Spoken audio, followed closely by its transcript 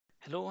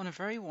Hello and a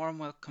very warm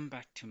welcome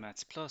back to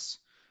Maths Plus.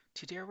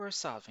 Today we're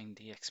solving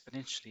the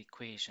exponential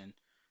equation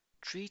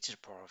 3 to the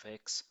power of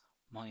x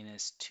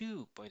minus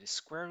 2 by the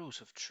square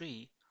root of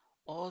 3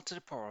 all to the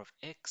power of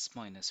x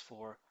minus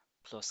 4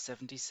 plus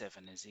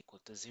 77 is equal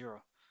to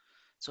 0.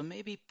 So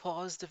maybe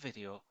pause the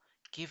video,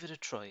 give it a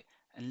try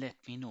and let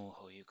me know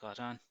how you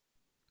got on.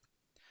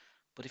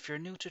 But if you're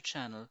new to the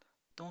channel,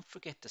 don't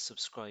forget to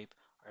subscribe.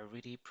 I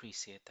really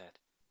appreciate that.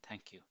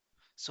 Thank you.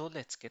 So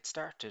let's get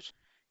started.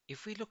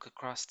 If we look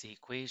across the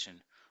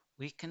equation,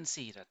 we can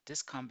see that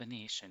this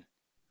combination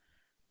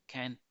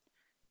can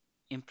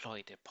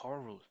employ the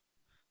power rule.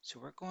 So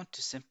we're going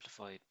to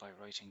simplify it by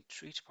writing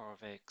 3 to the power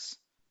of x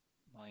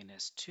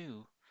minus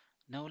 2.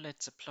 Now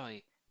let's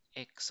apply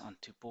x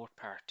onto both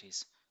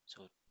parties.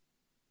 So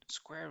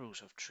square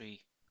root of 3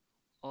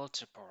 all to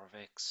the power of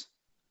x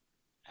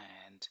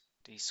and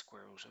the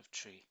square root of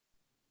 3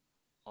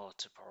 all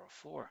to the power of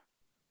 4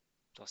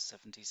 plus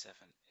 77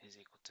 is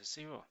equal to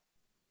 0.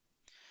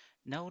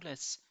 Now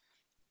let's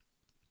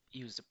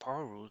use the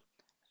power rule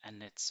and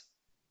let's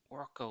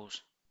work out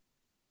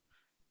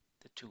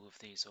the two of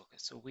these. Okay,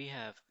 so we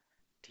have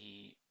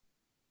the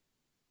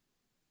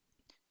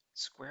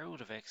square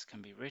root of x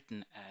can be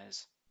written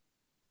as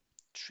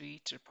 3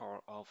 to the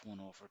power of 1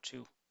 over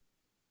 2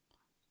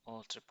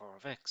 all to the power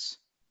of x,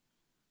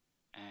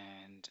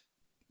 and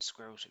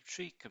square root of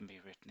 3 can be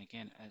written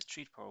again as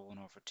 3 to the power of 1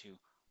 over 2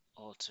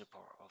 all to the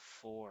power of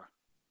 4.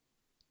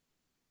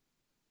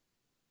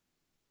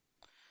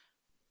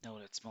 Now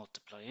let's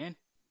multiply in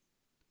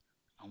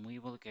and we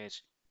will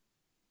get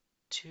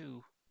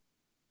 2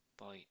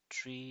 by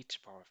 3 to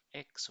the power of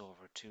x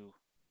over 2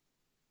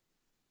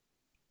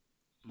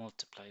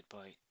 multiplied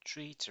by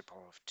 3 to the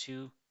power of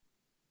 2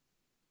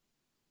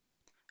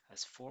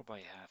 as 4 by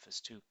half is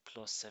 2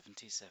 plus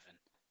 77.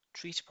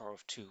 3 to the power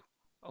of 2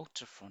 out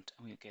to the front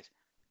and we'll get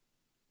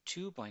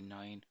 2 by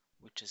 9,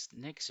 which is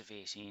negative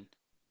 18,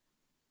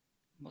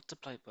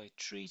 multiplied by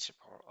 3 to the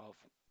power of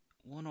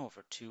 1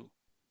 over 2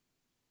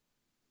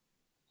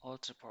 all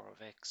to the power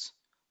of x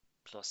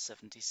plus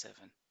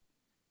 77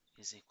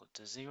 is equal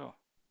to 0.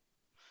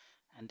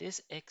 And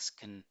this x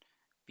can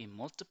be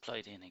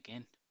multiplied in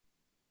again.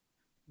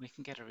 We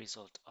can get a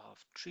result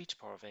of 3 to the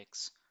power of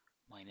x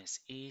minus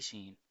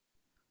 18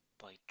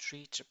 by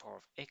 3 to the power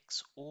of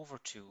x over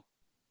 2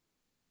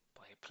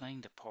 by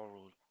applying the power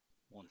rule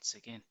once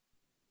again.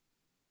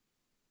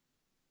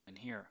 And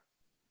here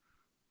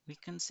we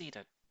can see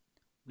that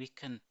we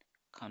can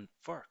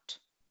convert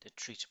the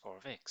 3 to the power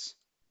of x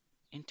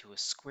into a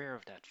square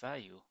of that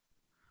value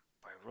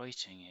by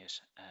writing it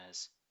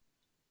as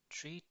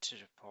 3 to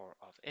the power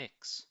of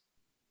x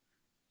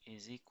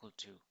is equal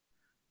to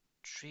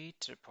 3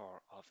 to the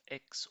power of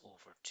x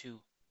over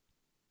 2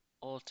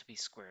 all to be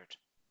squared.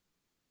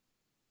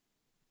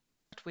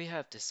 But we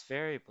have this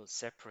variable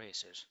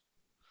separated,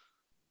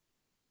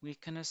 we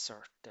can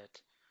assert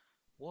that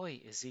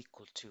y is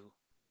equal to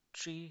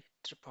 3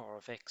 to the power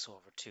of x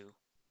over 2.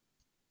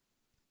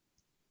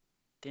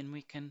 Then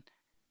we can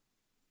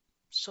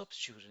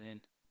substitute it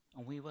in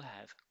and we will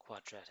have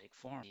quadratic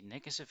form. The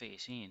negative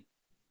 18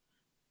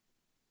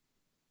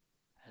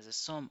 has a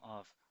sum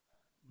of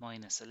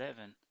minus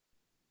 11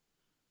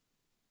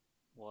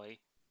 y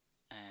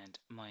and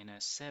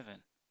minus 7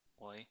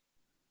 y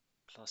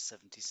plus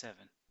 77.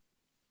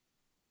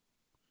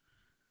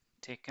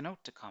 Taking out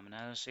the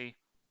commonality,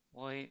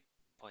 y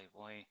by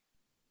y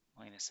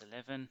minus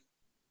 11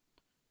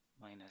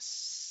 minus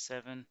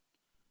 7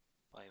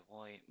 by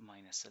y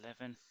minus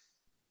 11,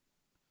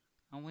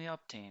 and we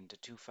obtain the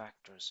two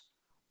factors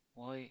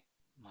y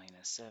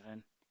minus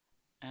 7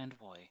 and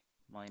y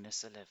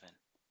minus 11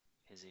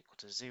 is equal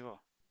to 0.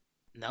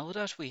 Now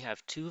that we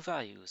have two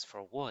values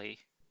for y,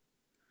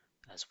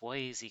 as y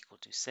is equal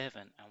to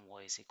 7 and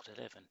y is equal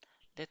to 11,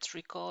 let's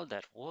recall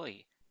that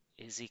y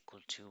is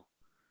equal to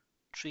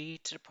 3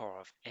 to the power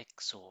of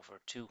x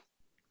over 2.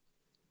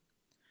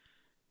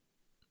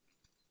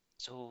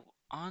 So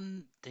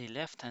on the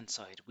left hand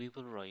side we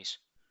will write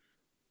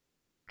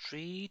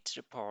 3 to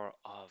the power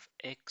of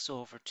x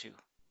over 2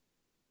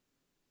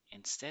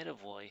 instead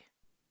of y,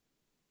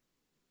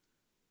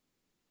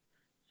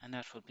 and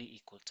that will be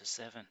equal to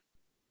 7.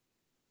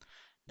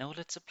 Now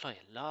let's apply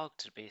a log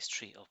to the base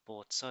 3 of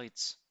both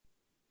sides.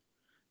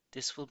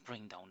 This will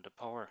bring down the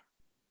power.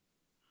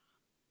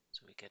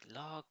 So we get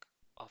log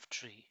of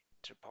 3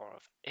 to the power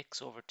of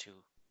x over 2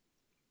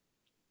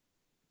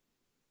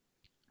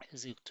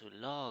 is equal to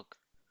log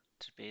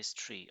to the base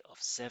 3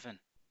 of 7.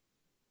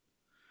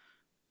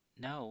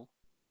 Now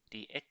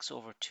the x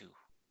over 2,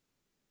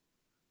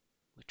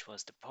 which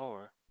was the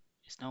power,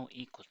 is now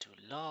equal to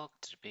log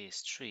to the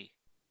base 3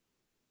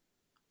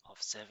 of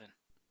 7.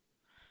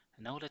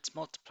 And now let's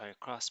multiply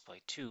across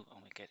by 2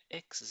 and we get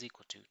x is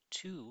equal to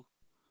 2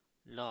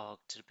 log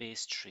to the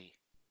base 3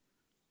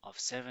 of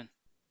 7.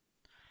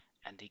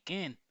 And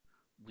again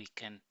we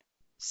can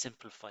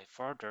simplify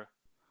further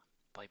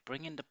by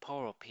bringing the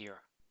power up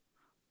here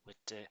with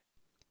the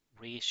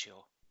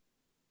ratio.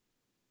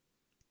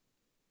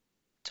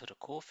 So the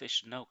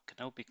coefficient now can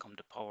now become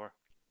the power.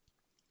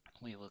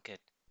 We will get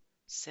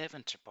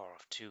 7 to the power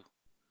of 2.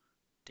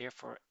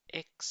 Therefore,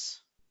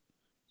 x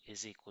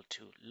is equal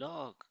to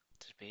log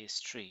to the base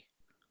 3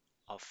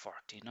 of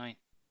 49.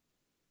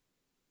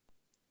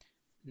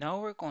 Now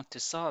we're going to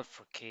solve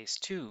for case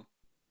 2,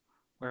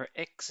 where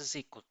x is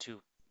equal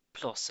to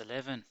plus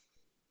 11.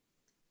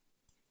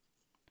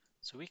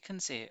 So we can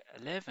say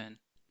 11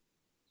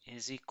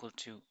 is equal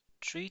to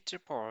 3 to the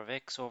power of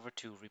x over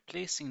 2,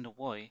 replacing the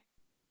y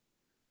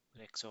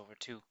with x over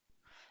 2.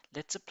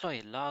 Let's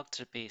apply log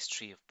to the base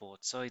 3 of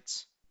both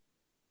sides,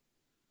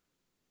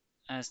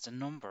 as the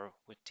number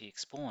with the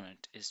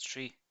exponent is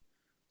 3.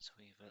 So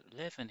we have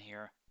 11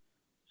 here,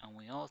 and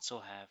we also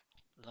have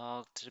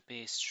log to the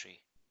base 3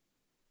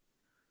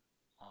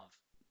 of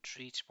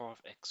 3 to the power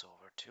of x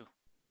over 2.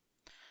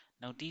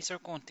 Now these are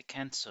going to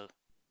cancel,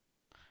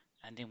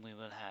 and then we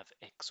will have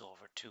x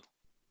over 2.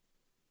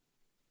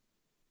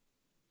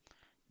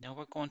 Now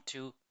we're going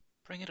to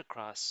bring it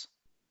across,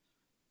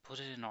 put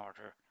it in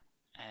order,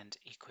 and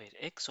equate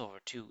x over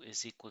 2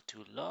 is equal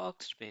to log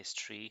to the base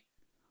 3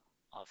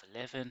 of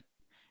 11.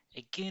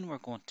 Again, we're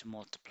going to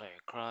multiply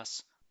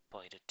across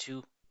by the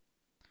 2.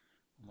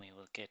 We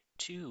will get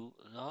 2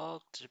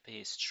 log to the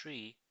base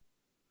 3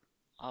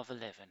 of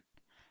 11.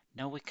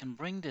 Now we can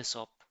bring this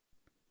up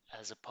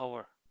as a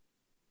power.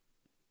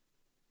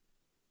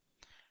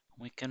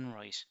 We can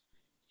write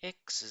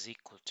x is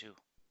equal to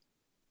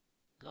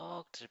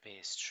log to the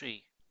base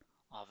 3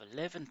 of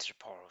 11 to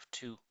the power of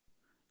 2,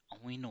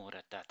 and we know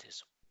that that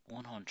is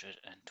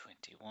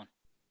 121.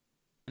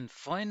 And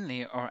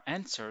finally, our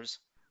answers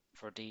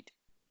for the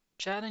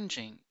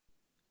challenging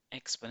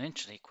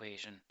exponential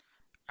equation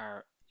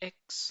are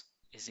x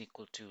is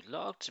equal to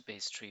log to the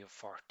base 3 of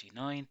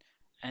 49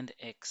 and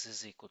x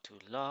is equal to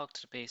log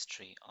to the base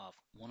 3 of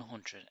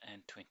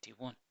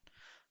 121.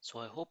 So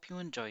I hope you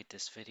enjoyed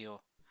this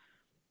video.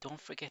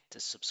 Don't forget to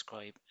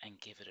subscribe and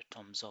give it a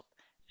thumbs up,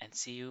 and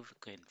see you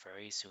again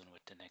very soon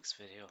with the next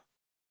video.